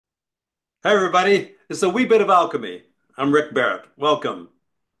Hi, everybody. It's a wee bit of alchemy. I'm Rick Barrett. Welcome.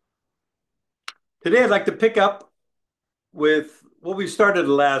 Today, I'd like to pick up with what we started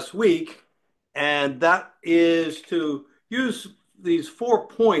last week, and that is to use these 4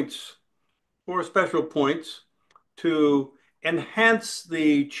 points, 4 special points, to enhance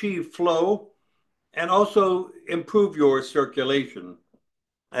the chi flow and also improve your circulation.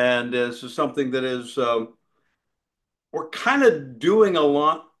 And this is something that is, we're kind of doing a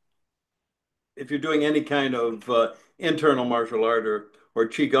lot if you're doing any kind of internal martial art or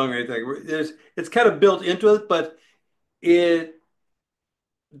qigong or anything, it's kind of built into it, but it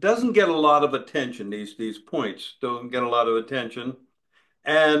doesn't get a lot of attention. These points don't get a lot of attention,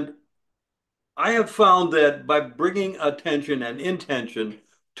 and I have found that by bringing attention and intention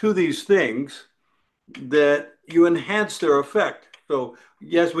to these things, that you enhance their effect. So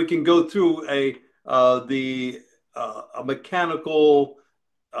yes, we can go through a mechanical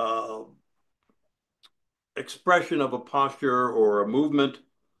uh, expression of a posture or a movement,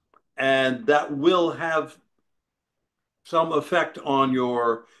 and that will have some effect on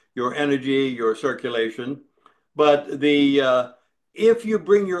your energy, your circulation. But the if you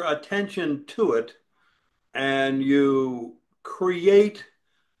bring your attention to it and you create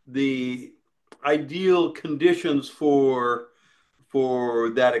the ideal conditions for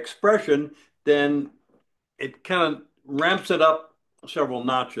that expression, then it kind of ramps it up several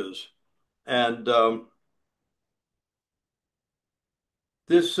notches. And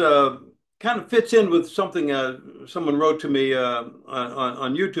this kind of fits in with something someone wrote to me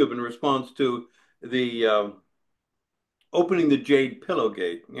on YouTube in response to the opening the Jade pillow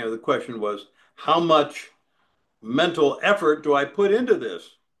gate. You know, the question was, how much mental effort do I put into this?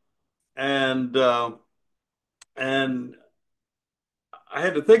 And and I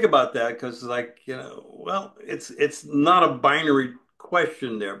had to think about that because, like, well, it's not a binary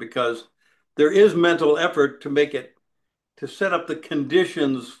question there because there is mental effort to make it to set up the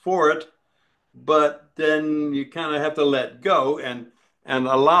conditions for it, but then you kind of have to let go and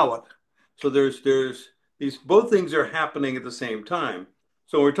allow it. So there's these both things are happening at the same time.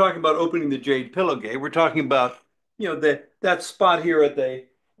 So we're talking about opening the Jade pillow gate. We're talking about that spot here at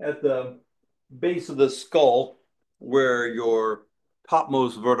the base of the skull where your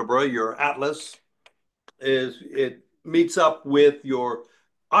topmost vertebra, your atlas, it meets up with your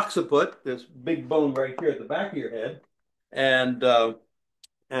occiput, this big bone right here at the back of your head, and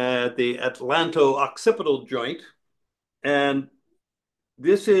at the atlanto-occipital joint. And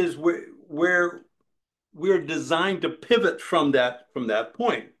this is where we're designed to pivot from that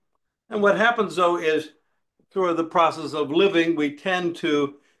point. And what happens though is through the process of living, we tend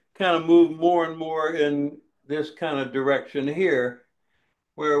to kind of move more and more in this kind of direction here,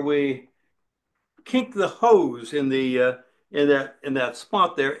 where we kink the hose in that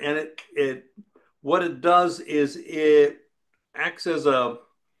spot there, and it what it does is it acts as an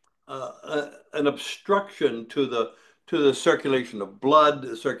obstruction to the circulation of blood,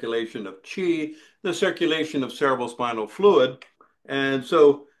 the circulation of chi, the circulation of cerebral spinal fluid. And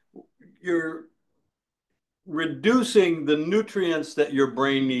so you're reducing the nutrients that your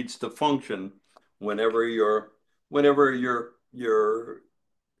brain needs to function whenever you're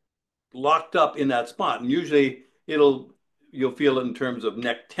locked up in that spot. And usually you'll feel it in terms of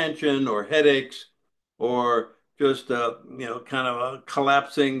neck tension or headaches or just kind of a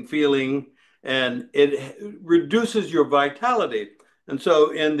collapsing feeling, and it reduces your vitality. And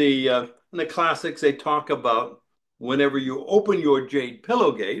so in the classics, they talk about whenever you open your jade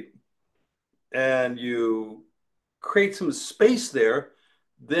pillow gate and you create some space there,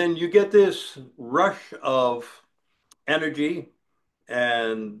 then you get this rush of energy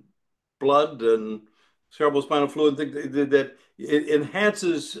and blood and cerebral spinal fluid that it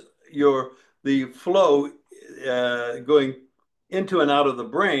enhances the flow going into and out of the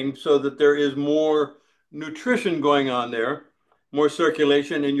brain so that there is more nutrition going on there, more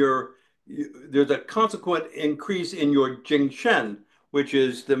circulation, and there's a consequent increase in your Shen, which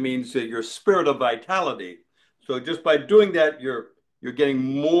is that means that your spirit of vitality. So just by doing that, you're getting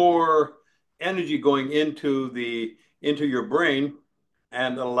more energy going into your brain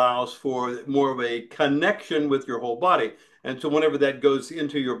and allows for more of a connection with your whole body. And so whenever that goes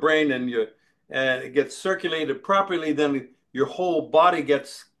into your brain and it gets circulated properly, then your whole body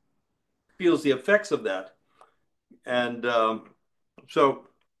feels the effects of that. And so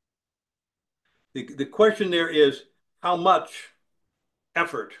the question there is how much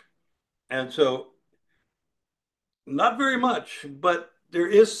effort? And so not very much, but there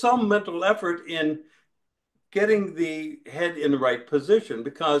is some mental effort in getting the head in the right position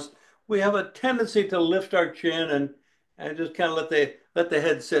because we have a tendency to lift our chin and just kind of let let the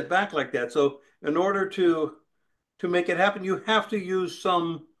head sit back like that. So in order to make it happen, you have to use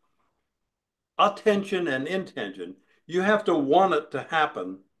some attention and intention. You have to want it to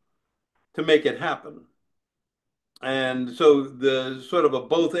happen to make it happen. And so the sort of a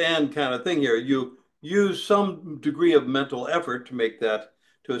both and kind of thing here. You use some degree of mental effort to make that,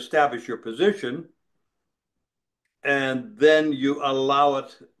 to establish your position, and then you allow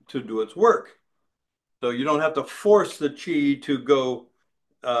it to do its work. So you don't have to force the chi to go,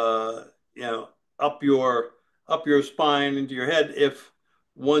 uh, you know, up your spine into your head if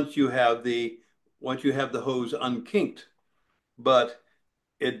once you have the once you have the hose unkinked. But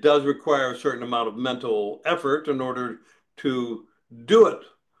it does require a certain amount of mental effort in order to do it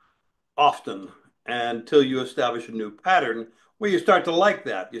often until you establish a new pattern where you start to like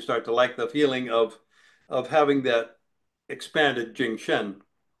that. You start to like the feeling of having that expanded Jing Shen.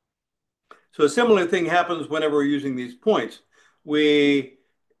 So a similar thing happens whenever we're using these points. We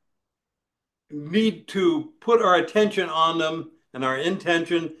need to put our attention on them and our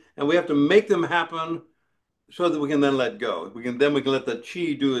intention, and we have to make them happen so that we can then let go. We can let the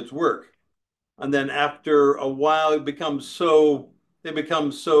chi do its work. And then after a while they become so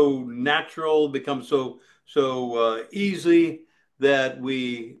natural, become so easy that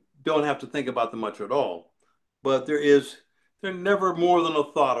we don't have to think about them much at all. But they're never more than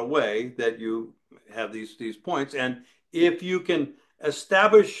a thought away that you have these points. And if you can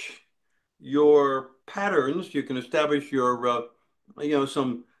establish your patterns, you can establish your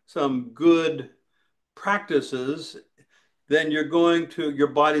some good practices, then your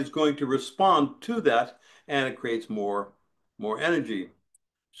body's going to respond to that, and it creates more energy.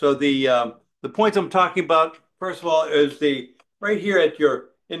 So the points I'm talking about, first of all, is the right here at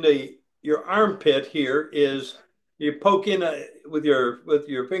your armpit here is you poke in with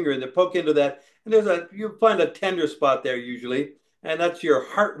your finger and then poke into that, and you find a tender spot there usually, and that's your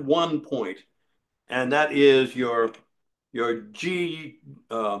heart one point, and that is your G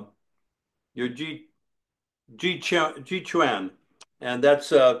uh, your Ji Quan, and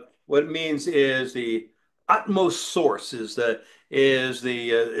that's what it means is the utmost source is the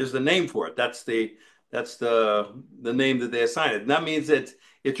name for it. That's the name that they assign it. And that means it's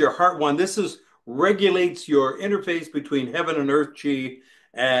your heart one. This is regulates your interface between heaven and earth chi,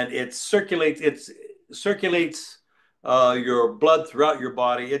 and it circulates your blood throughout your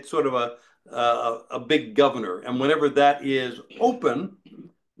body. It's sort of a big governor, and whenever that is open,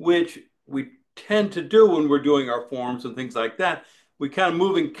 which we tend to do when we're doing our forms and things like that, we kind of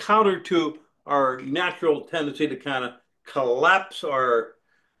moving counter to our natural tendency to kind of collapse our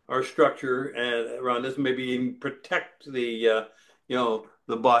structure and around this, maybe even protect the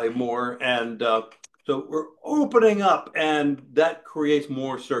body more, and so we're opening up, and that creates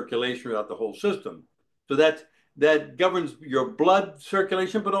more circulation throughout the whole system. So that governs your blood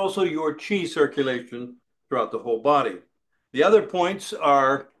circulation, but also your chi circulation throughout the whole body. The other points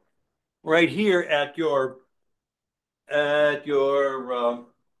are right here at your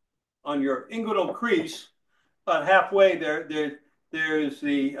on your inguinal crease, about halfway there's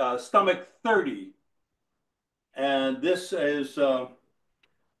the stomach 30, and this is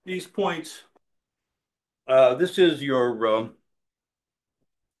these points. This is your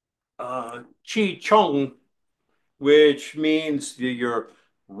Qi Chong, which means your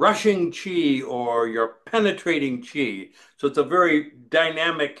rushing chi or your penetrating chi. So it's a very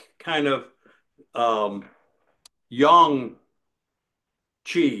dynamic kind of yang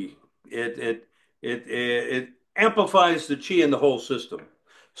chi. It amplifies the chi in the whole system.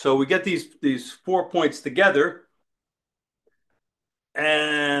 So we get these 4 points together,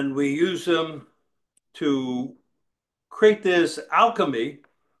 and we use them to create this alchemy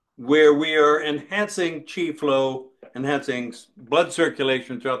where we are enhancing chi flow, enhancing blood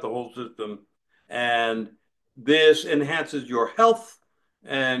circulation throughout the whole system, and this enhances your health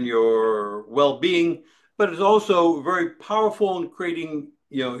and your well-being, but it's also very powerful in creating,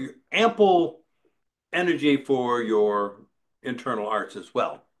 ample energy for your internal arts as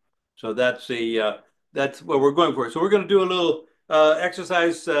well. So that's what we're going for. So we're going to do a little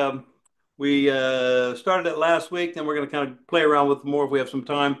exercise. We started it last week, then we're going to kind of play around with more if we have some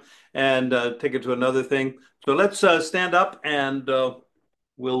time, and take it to another thing. So let's stand up, and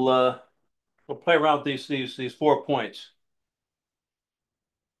we'll play around with these 4 points.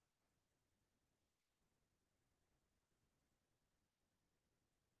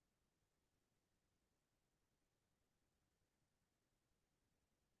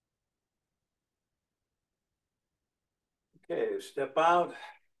 Okay, step out,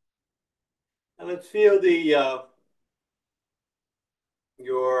 and let's feel the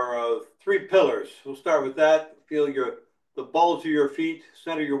your 3 pillars. We'll start with that. Feel your the balls of your feet,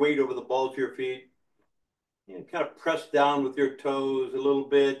 center your weight over the balls of your feet. And kind of press down with your toes a little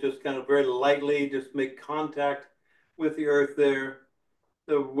bit, just kind of very lightly, just make contact with the earth there.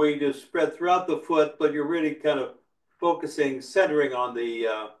 The weight is spread throughout the foot, but you're really kind of focusing, centering on the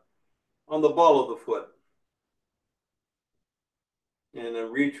ball of the foot. And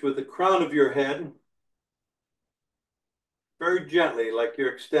then reach with the crown of your head very gently, like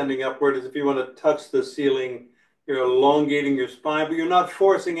you're extending upward as if you want to touch the ceiling. You're elongating your spine, but you're not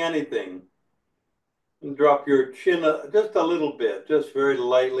forcing anything. And drop your chin just a little bit, just very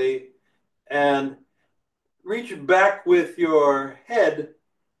lightly. And reach back with your head,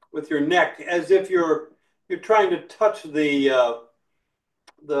 with your neck, as if you're trying to touch the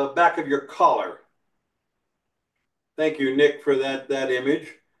back of your collar. Thank you, Nick, for that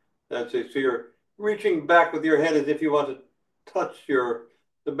image. That's it. So you're reaching back with your head as if you want to touch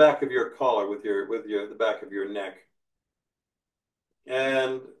the back of your collar with the back of your neck.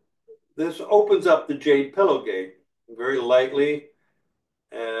 And this opens up the jade pillow gate very lightly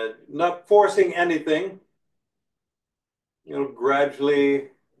and not forcing anything. Gradually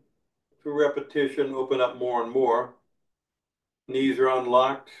through repetition, open up more and more. Knees are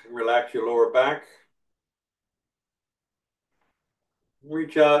unlocked. Relax your lower back.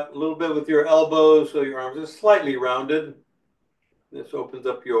 Reach out a little bit with your elbows so your arms are slightly rounded. This opens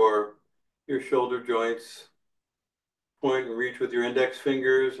up your shoulder joints. Point and reach with your index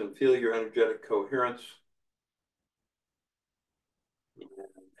fingers and feel your energetic coherence.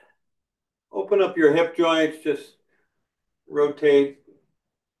 Open up your hip joints, just rotate,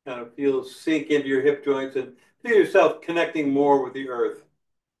 kind of sink into your hip joints and feel yourself connecting more with the earth.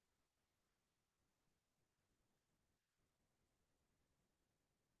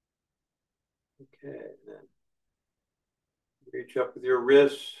 Okay, then reach up with your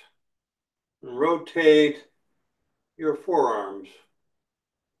wrists and rotate your forearms.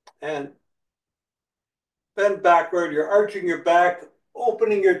 And bend backward, you're arching your back,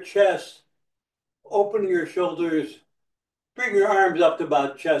 opening your chest, opening your shoulders, bring your arms up to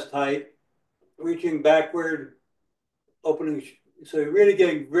about chest height, reaching backward, opening. So you're really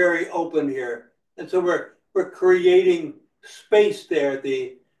getting very open here. And so we're creating space there at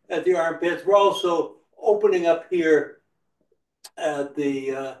the armpits. We're also opening up here at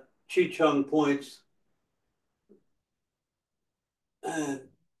the Qi Chong points. And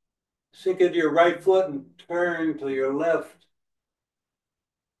sink into your right foot and turn to your left.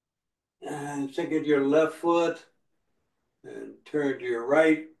 And sink into your left foot and turn to your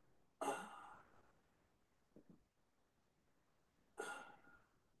right.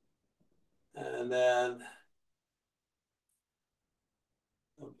 And then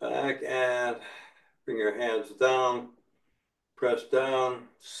back and bring your hands down, press down,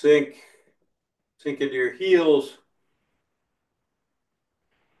 sink into your heels.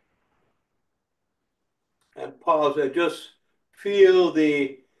 And pause and just feel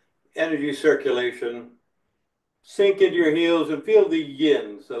the energy circulation. Sink into your heels and feel the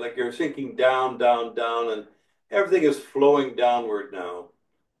yin. So like you're sinking down, down, down, and everything is flowing downward now.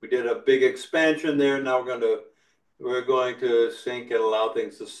 We did a big expansion there. Now we're going to sink and allow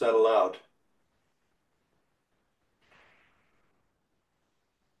things to settle out.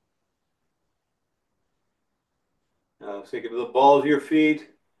 Now sink into the balls of your feet.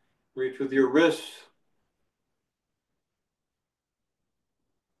 Reach with your wrists,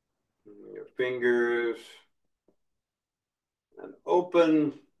 your fingers, and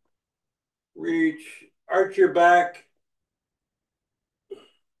open. Reach, arch your back.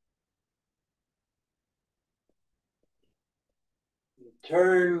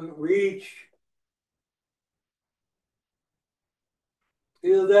 Turn, reach.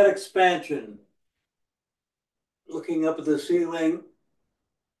 Feel that expansion. Looking up at the ceiling.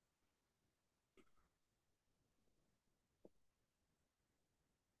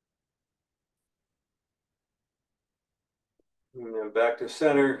 And then back to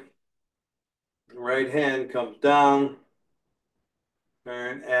center. Right hand comes down.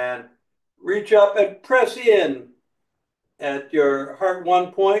 Turn and reach up and press in at your heart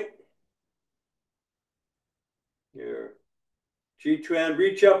one point. Your Ji Quan.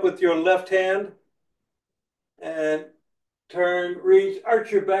 Reach up with your left hand and turn, reach,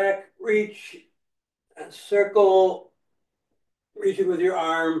 arch your back, reach, and circle, reaching with your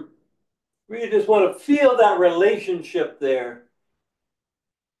arm. Really just want to feel that relationship there.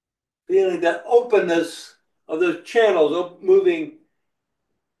 Feeling that openness of those channels moving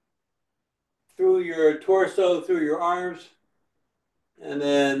through your torso, through your arms. And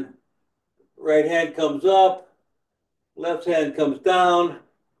then right hand comes up, left hand comes down.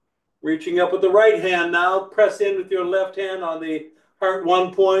 Reaching up with the right hand now. Press in with your left hand on the heart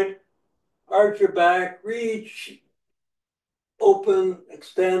 1 point. Arch your back. Reach. Open.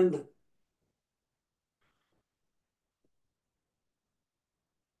 Extend.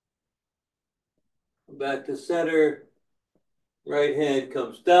 Back to center. Right hand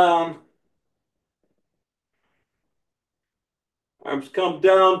comes down. Arms come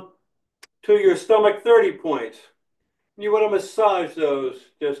down to your stomach 30 points. You want to massage those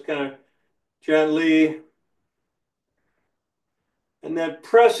just kind of gently. And then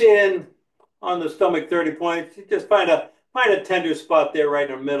press in on the stomach 30 points. Just find a tender spot there right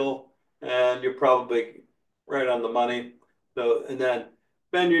in the middle, and you're probably right on the money. So, and then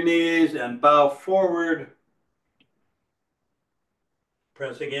bend your knees and bow forward.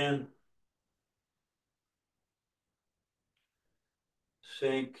 Press again.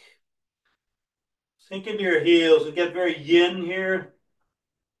 Sink. Sink into your heels and get very yin here.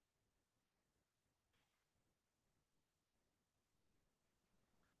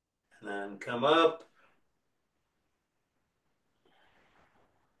 And then come up.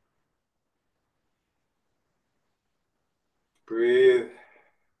 Breathe.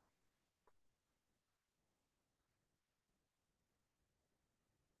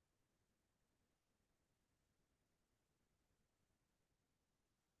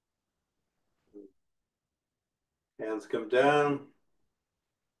 Hands come down.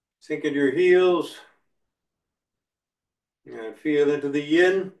 Sink into your heels. And feel into the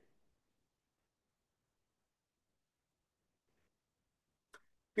yin.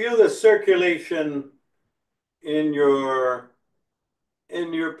 Feel the circulation in your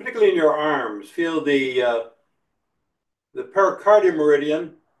particularly in your arms. Feel the pericardial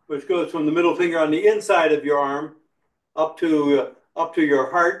meridian, which goes from the middle finger on the inside of your arm up to your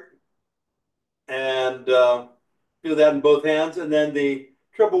heart, and feel that in both hands. And then the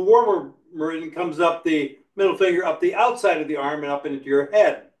triple warmer meridian comes up the middle finger up the outside of the arm and up into your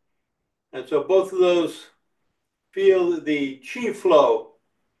head. And so both of those, feel the chi flow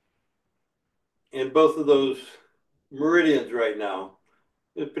in both of those meridians right now.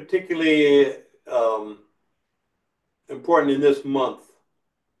 It's particularly important in this month.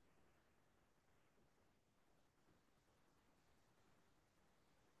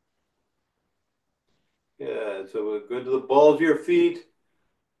 Yeah, so we'll go to the balls of your feet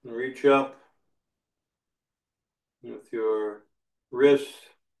and reach up with your wrists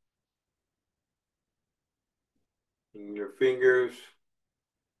and your fingers.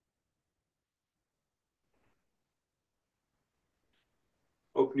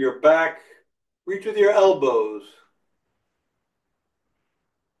 Open your back, reach with your elbows.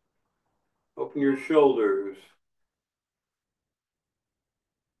 Open your shoulders.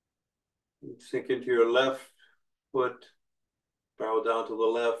 Sink into your left foot, spiral down to the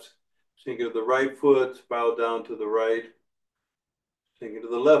left. Sink into the right foot, spiral down to the right. Sink into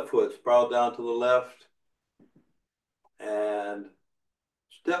the left foot, spiral down to the left. And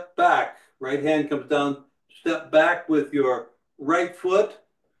step back. Right hand comes down. Step back with your right foot.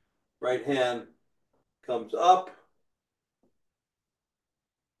 Right hand comes up.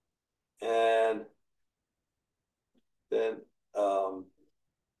 And then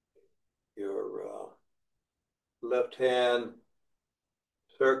your left hand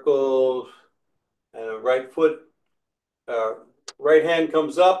circles, and uh, right hand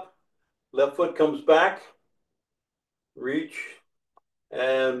comes up, left foot comes back, reach,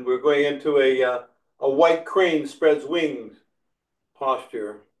 and we're going into a white crane spreads wings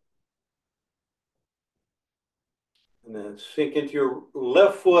posture. And then sink into your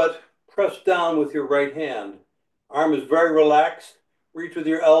left foot, press down with your right hand. Arm is very relaxed. Reach with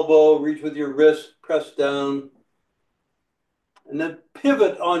your elbow, reach with your wrist, press down. And then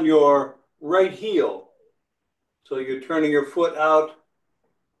pivot on your right heel. So you're turning your foot out,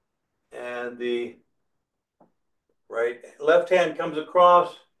 and the left hand comes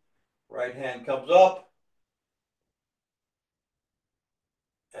across, right hand comes up,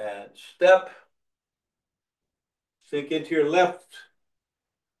 and step. Sink into your left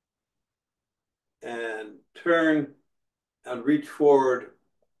and turn and reach forward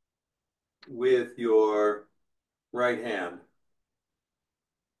with your right hand.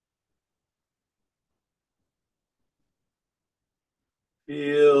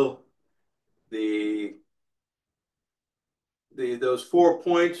 Feel those 4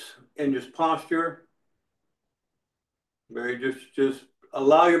 points in your posture. Just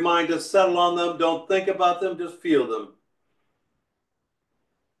allow your mind to settle on them. Don't think about them, just feel them.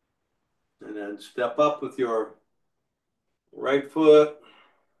 And then step up with your right foot.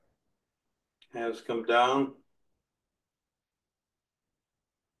 Hands come down.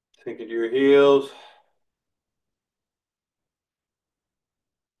 Sink into your heels.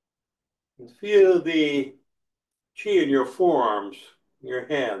 And feel the Qi in your forearms, your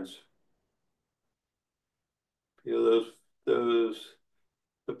hands. Feel those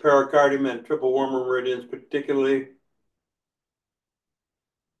the pericardium and triple warmer meridians particularly.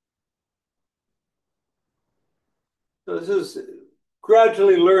 So this is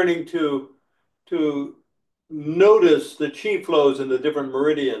gradually learning to notice the Qi flows in the different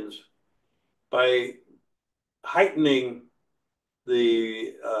meridians by heightening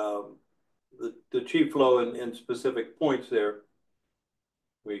the the Qi flow in specific points there.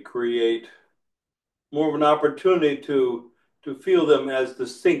 We create more of an opportunity to feel them as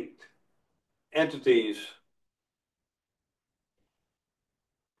distinct entities.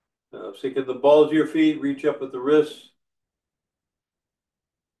 Sink at the balls of your feet, reach up at the wrists.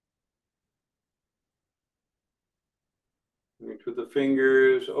 Reach with the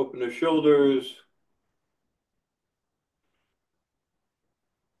fingers, open the shoulders.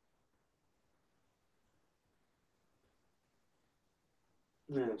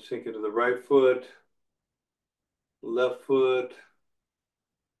 And sink into the right foot, left foot,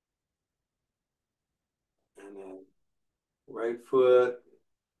 and then right foot.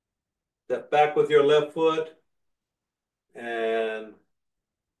 Step back with your left foot, and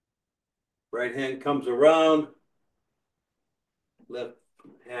right hand comes around, left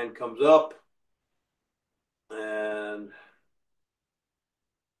hand comes up, and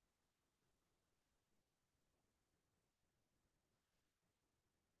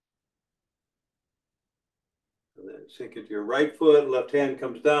then sink into your right foot, left hand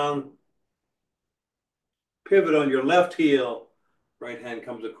comes down, pivot on your left heel, right hand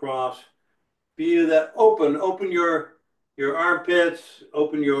comes across. Feel that open your armpits,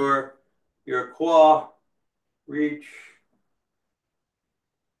 open your quad, reach,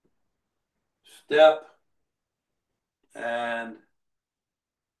 step, and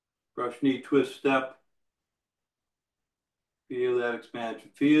brush knee twist step. Feel that expansion.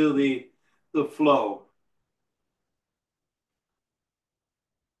 Feel the flow.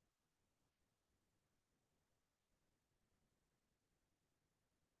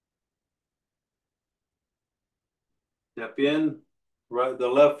 Step in, right the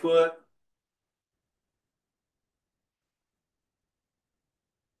left foot.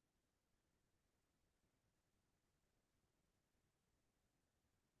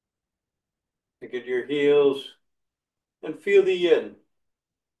 Look at your heels and feel the yin.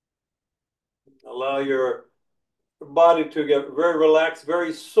 Allow your body to get very relaxed,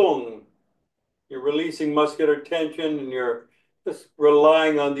 very sung. You're releasing muscular tension and you're just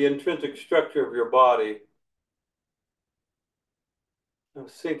relying on the intrinsic structure of your body. Now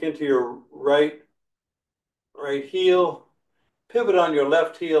sink into your right heel, pivot on your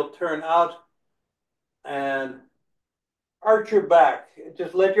left heel, turn out and arch your back.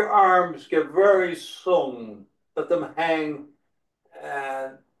 Just let your arms get very sung. Let them hang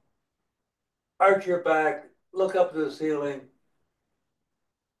and arch your back. Look up to the ceiling.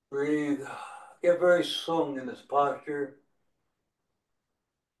 Breathe. Get very sung in this posture.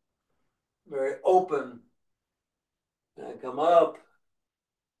 Very open. And come up.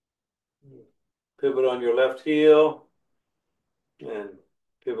 Pivot on your left heel. And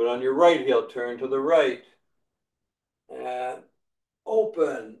pivot on your right heel. Turn to the right. And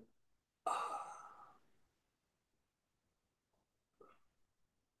open.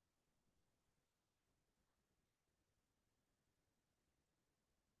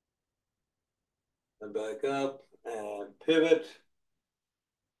 And back up and pivot.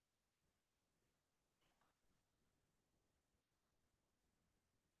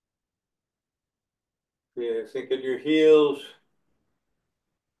 Yeah, sink in your heels.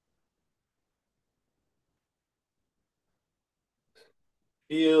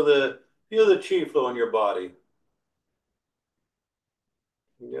 Feel the chi flow in your body.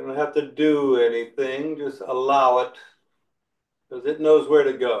 You don't have to do anything, just allow it because it knows where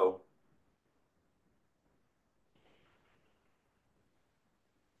to go.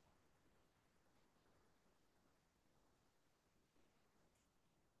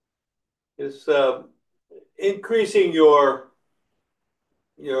 It's increasing your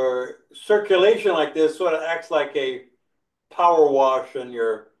circulation like this sort of acts like a power wash on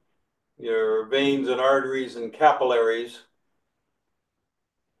your veins and arteries and capillaries.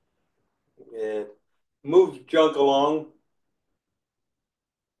 It moves junk along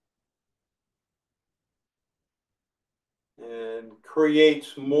and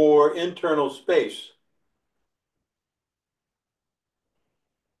creates more internal space.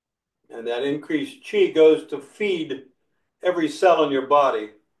 And that increased chi goes to feed every cell in your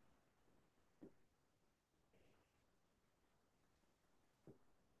body.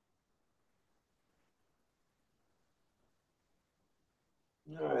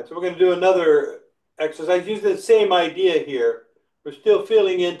 All right, so we're going to do another exercise. Use the same idea here. We're still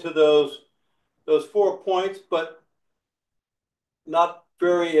feeling into those 4 points, but not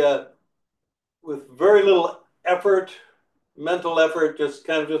very with very little effort, mental effort, just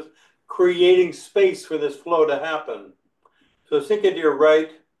kind of just creating space for this flow to happen. So sink into your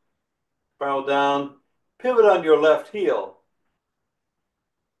right, spiral down, pivot on your left heel,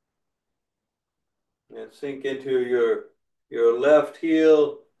 and sink into your left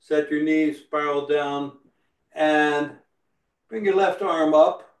heel, set your knees, spiral down, and bring your left arm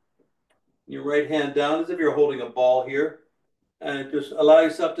up, your right hand down as if you're holding a ball here, and just allow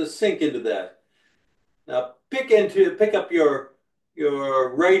yourself to sink into that. Now pick up your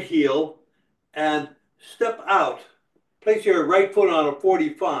right heel and step out. Place your right foot on a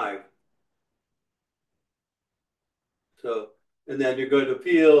 45. So, and then you're going to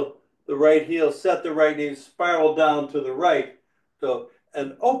feel the right heel, set the right knee, spiral down to the right. So,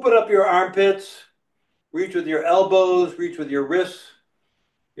 and open up your armpits, reach with your elbows, reach with your wrists.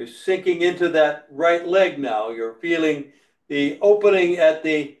 You're sinking into that right leg now. You're feeling the opening at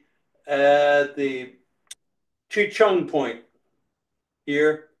the Qi Chong point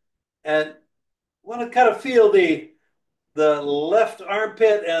here, and want to kind of feel the left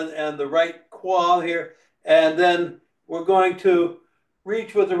armpit and the right quad here, and then we're going to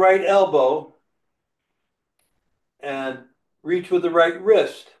reach with the right elbow and reach with the right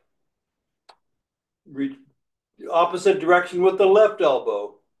wrist. Reach the opposite direction with the left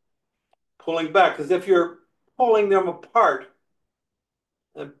elbow, pulling back as if you're pulling them apart,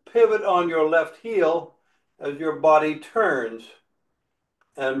 and pivot on your left heel as your body turns,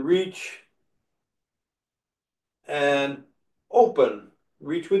 and reach and open.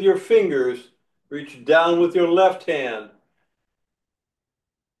 Reach with your fingers, reach down with your left hand.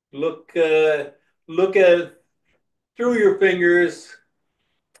 Look, look at through your fingers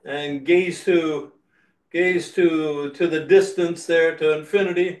and gaze to the distance there, to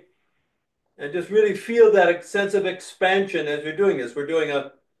infinity, and just really feel that sense of expansion as you're doing this. We're doing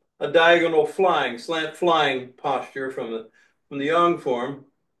a diagonal flying, slant flying posture from the Yang form,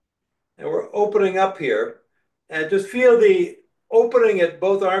 and we're opening up here, and just feel the opening at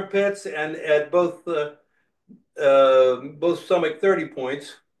both armpits and at both stomach 30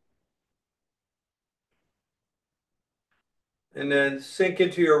 points, and then sink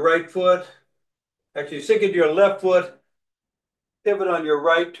into your right foot. Actually, sink into your left foot, pivot on your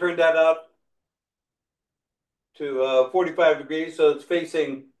right, turn that out to 45 degrees so it's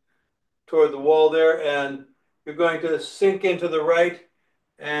facing toward the wall there, and you're going to sink into the right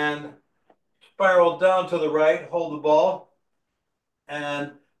and spiral down to the right, hold the ball,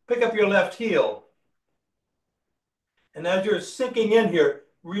 and pick up your left heel. And as you're sinking in here,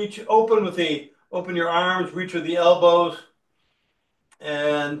 open your arms, reach with the elbows,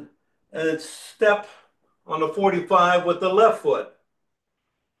 and and step on the 45 with the left foot.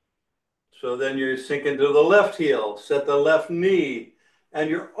 So then you sink into the left heel, set the left knee, and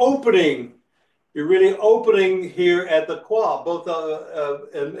you're really opening here at the quad,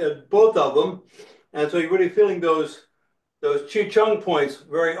 and both of them. And so you're really feeling those Qi Chong points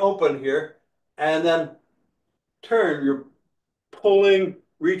very open here. And then turn, you're pulling,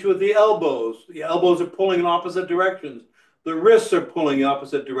 reach with the elbows. The elbows are pulling in opposite directions. The wrists are pulling in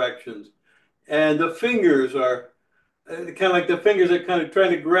opposite directions. And the fingers are kind of like the fingers are kind of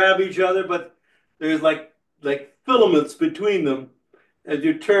trying to grab each other, but there's like filaments between them. As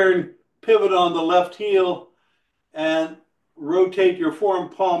you turn, pivot on the left heel and rotate your forearm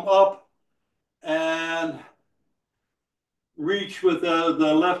palm up and reach with the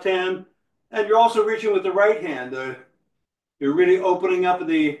left hand. And you're also reaching with the right hand. You're really opening up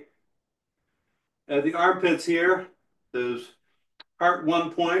the armpits here, those heart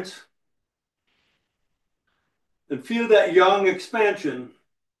 1 points, and feel that yang expansion.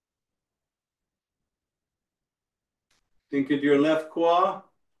 Think of your left quad,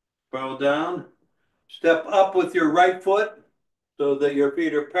 spiral down, step up with your right foot so that your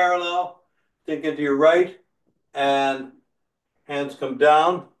feet are parallel. Think into your right, and hands come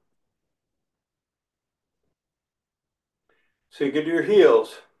down. Sink into your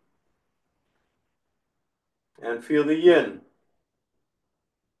heels and feel the yin.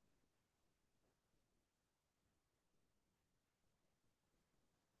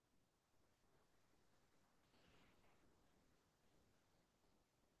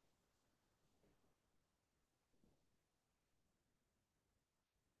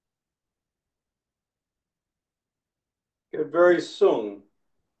 Get very sung.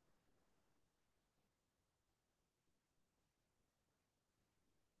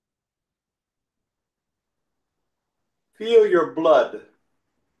 Feel your blood.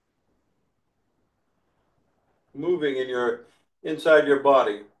 moving in your inside your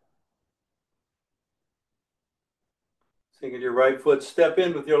body. Thinking your right foot, step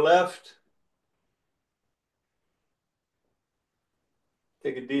in with your left.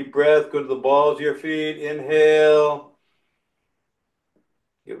 Take a deep breath, go to the balls of your feet, inhale.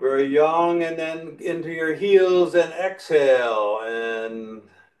 Get very young and then into your heels and exhale and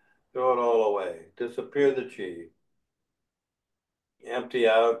throw it all away. Disappear the chi. Empty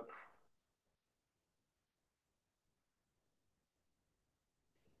out.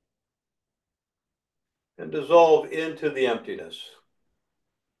 And dissolve into the emptiness.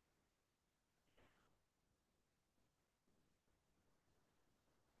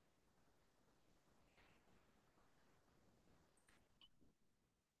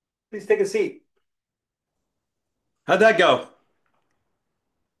 Please take a seat. How'd that go?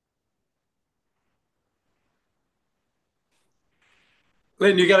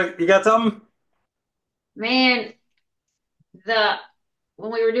 Lynn, you got something? Man, the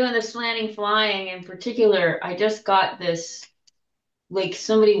when we were doing the slanting flying in particular, I just got this like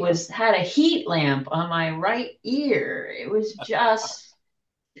somebody was had a heat lamp on my right ear. It was just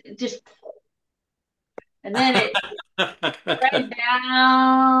and then it right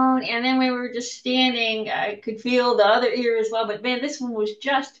down and then we were just standing. I could feel the other ear as well, but man, this one was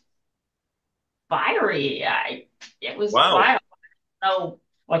just fiery. It was Wow. fire. I don't know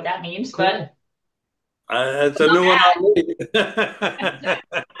what that means, but That's a new one on me.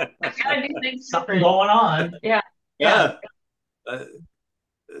 I gotta do things something going on. Yeah. Yeah. Yeah, uh,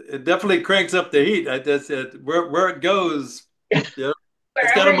 it definitely cranks up the heat. I just where it goes, you know,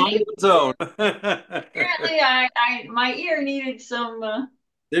 it's got Wherever a it mind needs. of its own. Apparently, my ear needed some.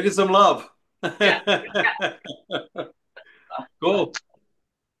 Maybe some love. Yeah, yeah. Cool.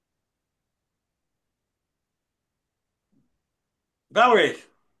 Valerie.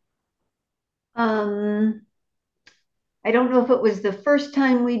 Um, I don't know if it was the first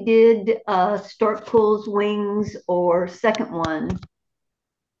time we did Stork Pulls Wings or second one,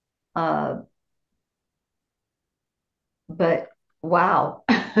 uh, but wow.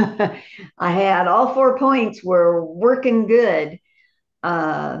 I had all 4 points were working good.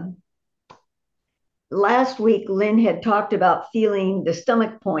 Uh, Last week, Lynn had talked about feeling the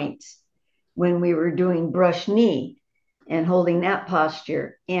stomach points when we were doing brush knee and holding that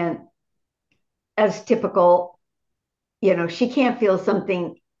posture. And as typical, she can't feel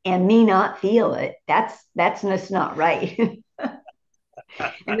something and me not feel it. That's just not right.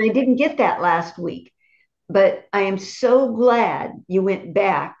 And I didn't get that last week, but I am so glad you went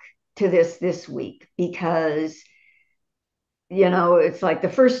back to this week because it's like the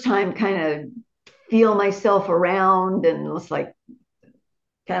first time kind of feel myself around and it's like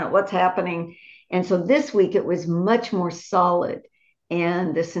kind of what's happening. And so this week it was much more solid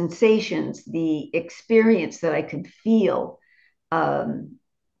and the sensations, the experience that I could feel um,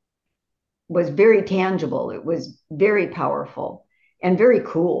 was very tangible. It was very powerful and very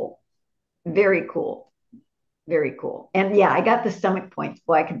cool. Very cool. Very cool. And yeah, I got the stomach points.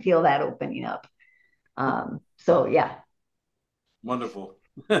 Boy, I can feel that opening up. So yeah. Wonderful.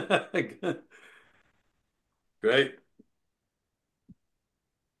 Great.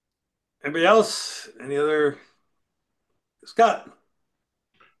 Anybody else? Any other? Scott.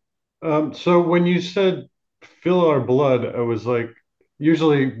 So when you said fill our blood, I was like,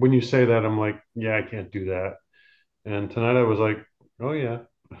 usually when you say that, I'm like, yeah, I can't do that. And tonight I was like, oh yeah.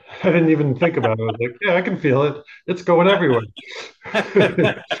 I didn't even think about it. I was like, yeah, I can feel it. It's going everywhere.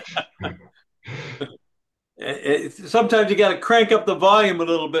 Sometimes you got to crank up the volume a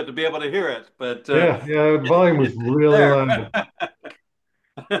little bit to be able to hear it, but Yeah, yeah, volume was it's really there. loud.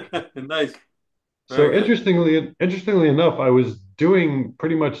 Nice. So Very good. interestingly enough, I was doing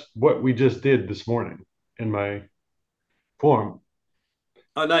pretty much what we just did this morning in my form.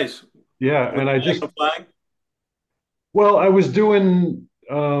 Oh, nice. Yeah, With and I just amplifying. well, I was doing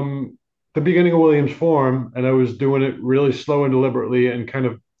the beginning of Williams' form, and I was doing it really slow and deliberately, and kind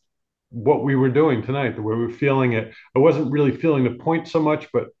of what we were doing tonight, the way we were feeling it. I wasn't really feeling the point so much,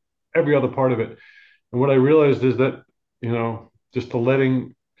 but every other part of it. And what I realized is that, just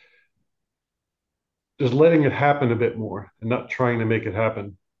letting it happen a bit more and not trying to make it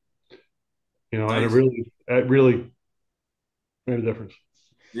happen, and Nice. it really made a difference.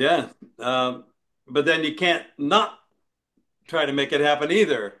 Yeah. Um, but then you can't not try to make it happen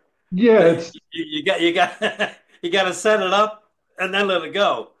either. Yeah, You, you got you got to set it up and then let it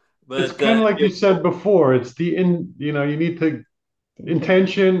go. it's But kind of like you, you said before. It's you need to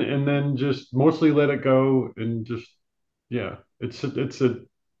intention and then just mostly let it go and just yeah, there's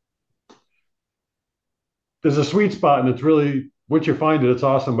a sweet spot and it's really once you find it, it's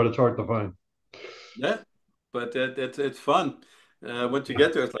awesome, but it's hard to find. yeah, but it's fun. Once you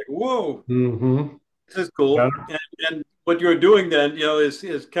get there, it's like, whoa, Hmm. this is Yeah. cool. And what you're doing then,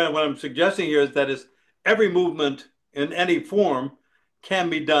 is kind of what I'm suggesting here is that is every movement in any form can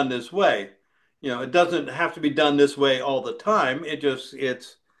be done this way. It doesn't have to be done this way all the time.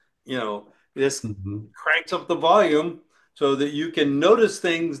 This Hmm. cranks up the volume so that you can notice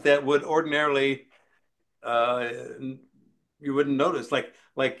things that would ordinarily uh, you wouldn't notice.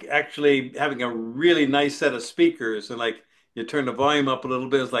 Like actually having a really nice set of speakers and like you turn the volume up a little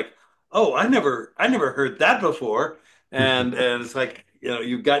bit. It's like, oh, I never heard that before. And it's like,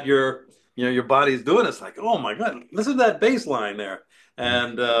 you've got your body's doing it. It's like, oh my God, listen to that bass line there.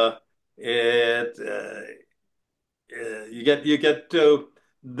 And it you get to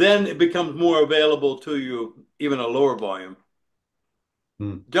then it becomes more available to you, even a lower volume.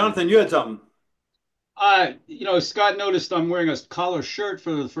 Jonathan, you had something. Scott noticed I'm wearing a collar shirt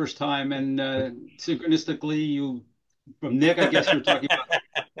for the first time, and synchronistically, from Nick, I guess you were talking about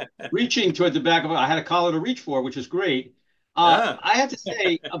reaching toward the back of it. I had a collar to reach for, which is great. Yeah. I have to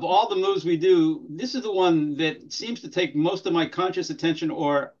say, of all the moves we do, this is the one that seems to take most of my conscious attention,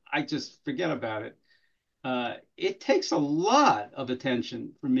 or I just forget about it. It takes a lot of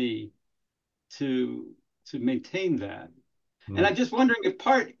attention for me to maintain that, and I'm just wondering if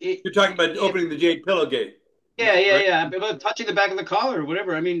You're talking about if opening the Jade pillow gate, right? yeah. About touching the back of the collar or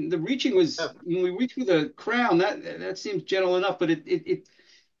whatever. I mean, the reaching was Yeah. when we reach through the crown. That seems gentle enough, but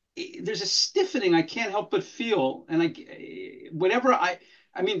there's a stiffening I can't help but feel, and whatever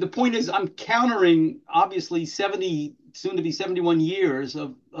I mean, the point is I'm countering obviously 70, soon to be 71 years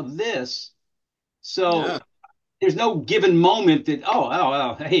of this. Yeah. So there's no given moment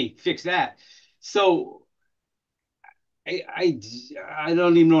that hey, fix that. So I, I I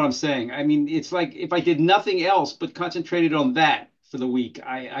don't even know what I'm saying. I mean, it's like if I did nothing else but concentrated on that for the week,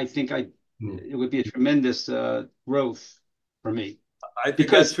 I think it would be a tremendous growth for me. I think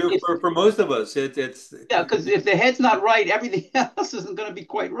that's Because true for most of us. because if the head's not right, everything else isn't going to be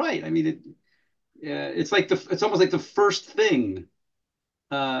quite right. I mean, it's almost like the first thing.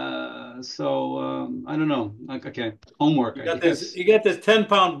 So I don't know. Like, okay, homework, you I got this guess. you got this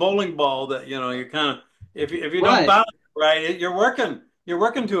 10-pound bowling ball that you kind of if you don't Right, balance it right, you're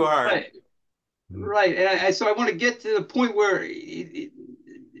working too hard. right. Right. And so I want to get to the point where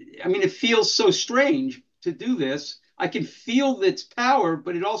I mean, it feels so strange to do this. I can feel its power,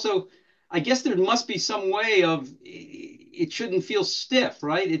 but it also, I guess there must be some way of it shouldn't feel stiff,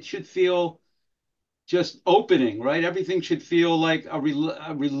 right? It should feel just opening, right? Everything should feel like a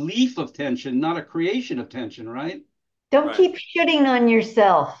relief of tension, not a creation of tension, right? Don't Right. keep shitting on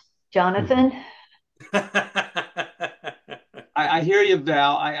yourself, Jonathan. I hear you,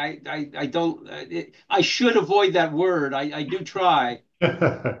 Val. I don't, I should avoid that word. I do try.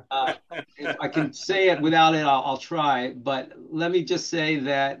 Uh, if I can say it without it, I'll try. But let me just say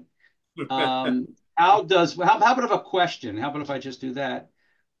that how about if a question? How about if I just do that?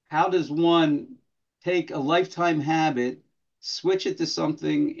 How does one take a lifetime habit, switch it to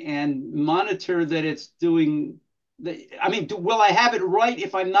something, and monitor that it's doing I mean, will I have it right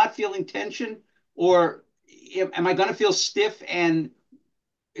if I'm not feeling tension, or am I going to feel stiff and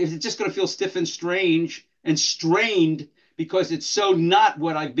is it just going to feel stiff and strange and strained because it's so not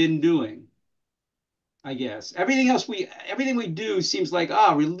what I've been doing? I guess everything we do seems like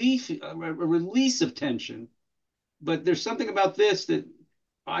relief, a release of tension. But there's something about this that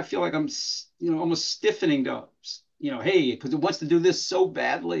I feel like I'm almost stiffening to hey, because it wants to do this so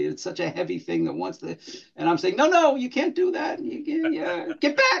badly. It's such a heavy thing that wants to, and I'm saying no, you can't do that. Yeah,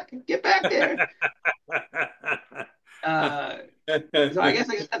 get back there. Uh, so I guess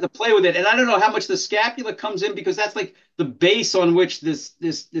I just have to play with it, and I don't know how much the scapula comes in because that's like the base on which this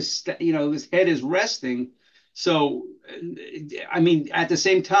head is resting. So, I mean, at the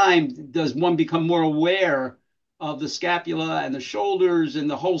same time, does one become more aware of the scapula and the shoulders and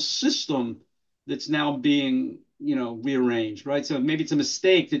the whole system that's now being, rearranged, right? So maybe it's a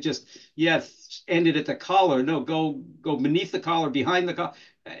mistake that just, yeah, ended at the collar. No, go beneath the collar, behind the collar,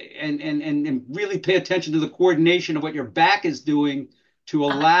 and really pay attention to the coordination of what your back is doing to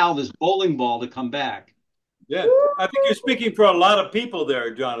allow this bowling ball to come back. Yeah, I think you're speaking for a lot of people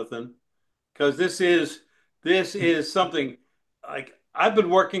there, Jonathan, because this is something like I've been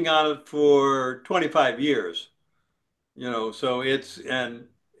working on it for 25 years. So and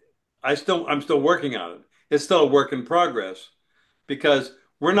I'm still working on it. It's still a work in progress because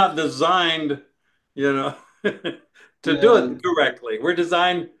we're not designed, you know, to do Yeah, it correctly. We're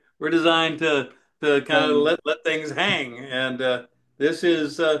designed to kind of right. let things hang, and this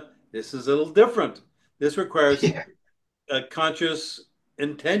is a little different. This requires Yeah. a conscious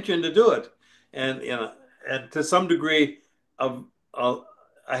intention to do it, and and to some degree of,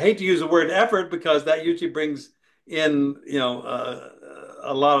 I hate to use the word effort because that usually brings in,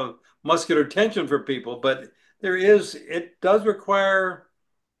 a lot of muscular tension for people, but it does require,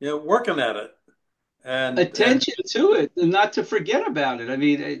 working at it. And Attention to it and not to forget about it. I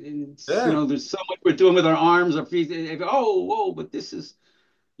mean, yeah, there's so much we're doing with our arms, our feet. Oh, whoa, but this is,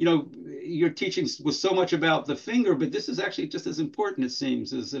 your teaching was so much about the finger, but this is actually just as important, it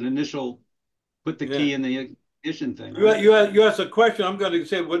seems, as an initial put the yeah. key in the ignition thing, You, right? you, you asked a question. I'm going to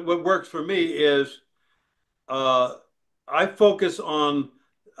say what works for me is uh, I focus on,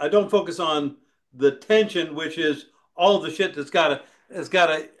 I don't focus on the tension, which is all the shit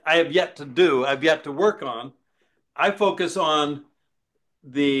I have yet to do, I've yet to work on. I focus on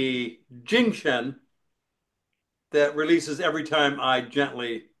the Jingshen that releases every time I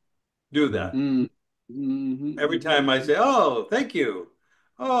gently do that. Mm. Hmm. Every time I Hmm. say, "Oh, thank you.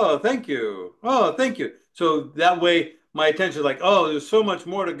 Oh, thank you. Oh, thank you." So that way my attention is like, "Oh, there's so much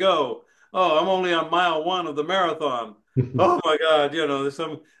more to go. Oh, I'm only on mile one of the marathon. Oh my God,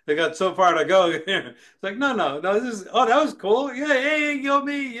 they got so far to go." It's like, no, no, no, that was cool. Yeah, hey, yo,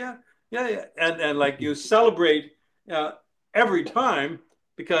 me, yeah, yeah, yeah. And like you celebrate uh, every time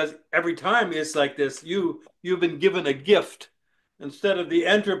because every time it's like this, you've been given a gift instead of the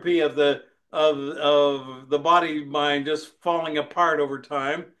entropy of the body mind just falling apart over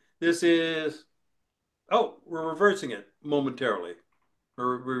time. This is, oh, we're reversing it momentarily.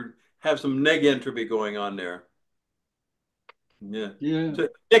 We have some neg entropy going on there. Yeah. Yeah, So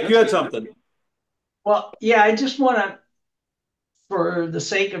Nick, you that's had good. something. Well, yeah, I just want to, for the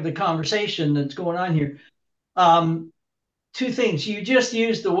sake of the conversation that's going on here, um, two things. You just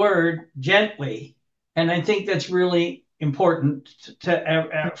used the word gently, and I think that's really important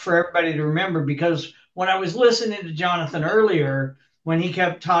for everybody to remember because when I was listening to Jonathan earlier, when he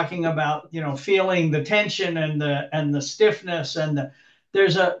kept talking about feeling the tension and the stiffness and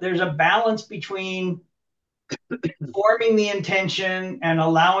there's a balance between forming the intention and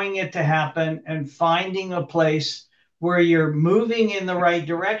allowing it to happen and finding a place where you're moving in the right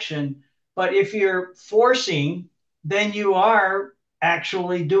direction. But if you're forcing, then you are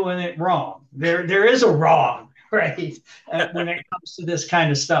actually doing it wrong. There is a wrong, right? When it comes to this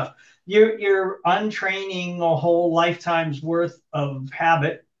kind of stuff, you're untraining a whole lifetime's worth of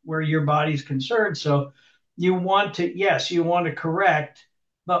habit where your body's concerned. So you want to, yes, you want to correct,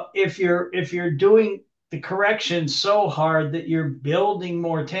 but if you're doing the correction so hard that you're building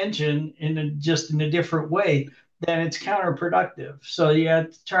more tension just in a different way, then it's counterproductive. So you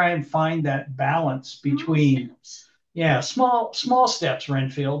have to try and find that balance between, yeah, small steps,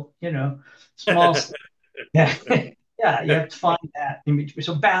 Renfield, small steps. Yeah. Yeah, you have to find that in between.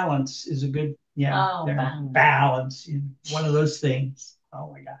 So balance is a good, yeah, Oh, balance. balance, one of those things.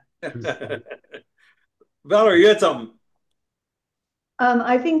 Oh my God. Valerie, you had something.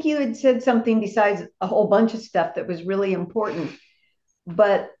 I think you had said something besides a whole bunch of stuff that was really important.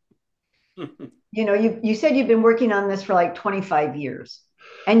 But you said you've been working on this for like 25 years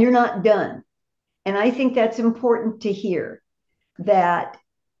and you're not done. And I think that's important to hear that,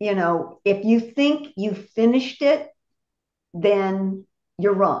 if you think you finished it, then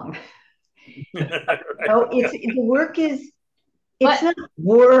you're wrong. No, it's the work is it's But not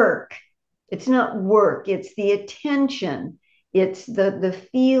work. It's not work. It's the attention. It's the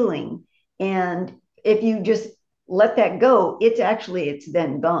feeling. And if you just let that go, it's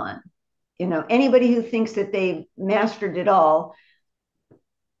then gone. Anybody who thinks that they've mastered it all,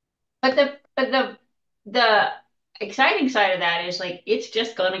 the exciting side of that is like it's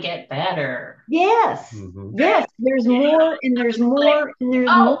just gonna get better. yes, Mhm. yes, there's more and there's Like, more and there's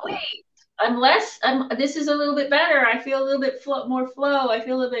oh more. wait, unless this is a little bit better, I feel a little bit more flow. I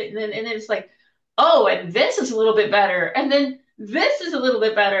feel a little bit, and then it's like, oh, and this is a little bit better, and then this is a little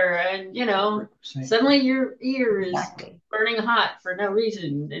bit better, and suddenly your ear is Exactly. burning hot for no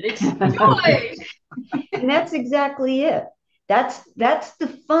reason, and it's joy. And that's exactly it. That's the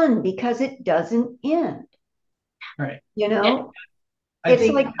fun because it doesn't end. Right. You Yeah. know, I it's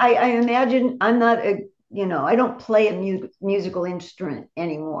think like I imagine I'm not I don't play a musical instrument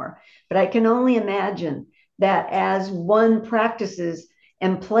anymore, but I can only imagine that as one practices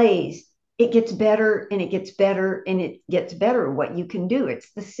and plays, it gets better and it gets better and it gets better what you can do.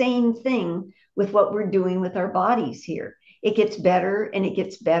 It's the same thing with what we're doing with our bodies here. It gets better and it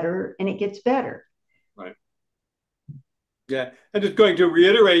gets better and it gets better. Right. Yeah. I'm just going to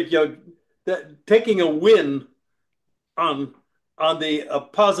reiterate, that taking a win on the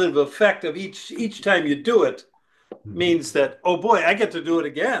positive effect of each time you do it means that, oh boy, I get to do it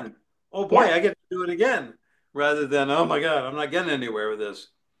again. Oh boy, Yeah. I get to do it again, rather than, oh my God, I'm not getting anywhere with this.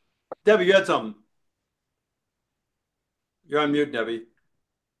 Debbie, you had something. You're on mute, Debbie.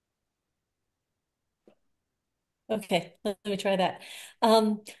 Okay, let me try that.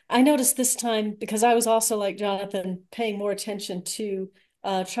 I noticed this time, because I was also like Jonathan, paying more attention to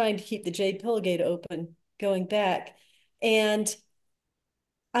trying to keep the jade pillowgate open going back. And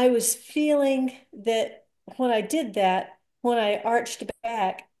I was feeling that when I did that, when I arched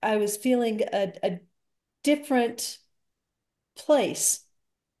back, I was feeling a different place.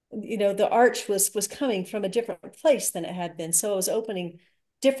 You know, the arch was coming from a different place than it had been. So it was opening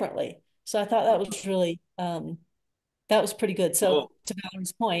differently. So I thought that was really that was pretty good. So Cool. to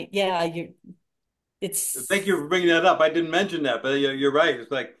Valerie's point, yeah, you Thank you it's for bringing that up. I didn't mention that, but you're right. It's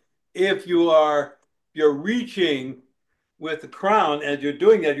like if you're reaching with the crown as you're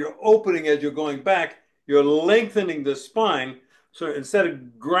doing that, you're opening as you're going back, you're lengthening the spine. So instead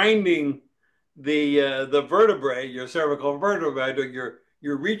of grinding the vertebrae, your cervical vertebrae,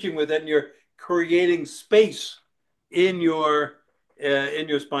 you're reaching with it and you're creating space in your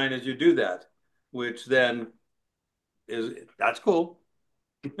spine as you do that, which then that's cool.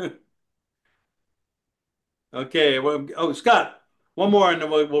 Okay. Well, oh, Scott, one more and then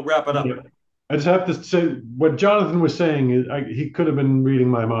we'll wrap it Yeah. up. I just have to say what Jonathan was saying is he could have been reading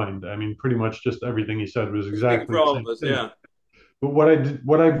my mind. I mean, pretty much just everything he said was Speaking exactly for the all same of us, thing. yeah. But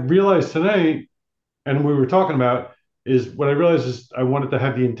what I realized tonight, and we were talking about, is what I realized is I wanted to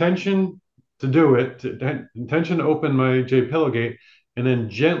have the intention to do it, intention to open my J pillowgate, and then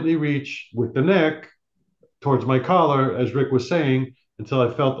gently reach with the neck towards my collar, as Rick was saying, until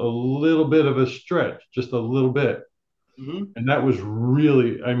I felt a little bit of a stretch, just a little bit. Hmm. And that was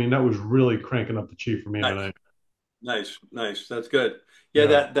really, I mean, that was really cranking up the chi for me Nice, tonight. nice. That's good. Yeah,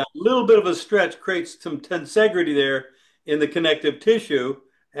 Yeah. that little bit of a stretch creates some tensegrity there in the connective tissue,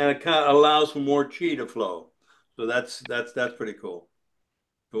 and it kind of allows for more chi to flow. So that's pretty cool.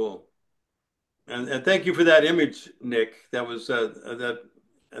 Cool. And thank you for that image, Nick. That was that.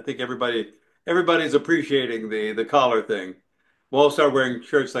 I think everybody's appreciating the collar thing. We'll all start wearing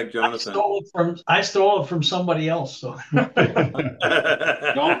shirts like Jonathan. I stole it from somebody else. So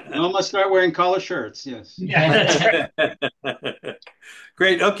Don't no must start wearing collar shirts. Yes. yeah, that's right.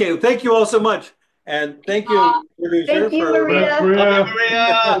 Great. Okay. Well, thank you all so much. And thank you, producer, Thank you, for Thanks, Maria. Okay, Maria.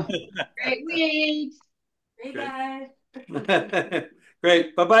 Maria. Great week. Hey Great. guys.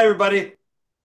 Great. Bye-bye, everybody.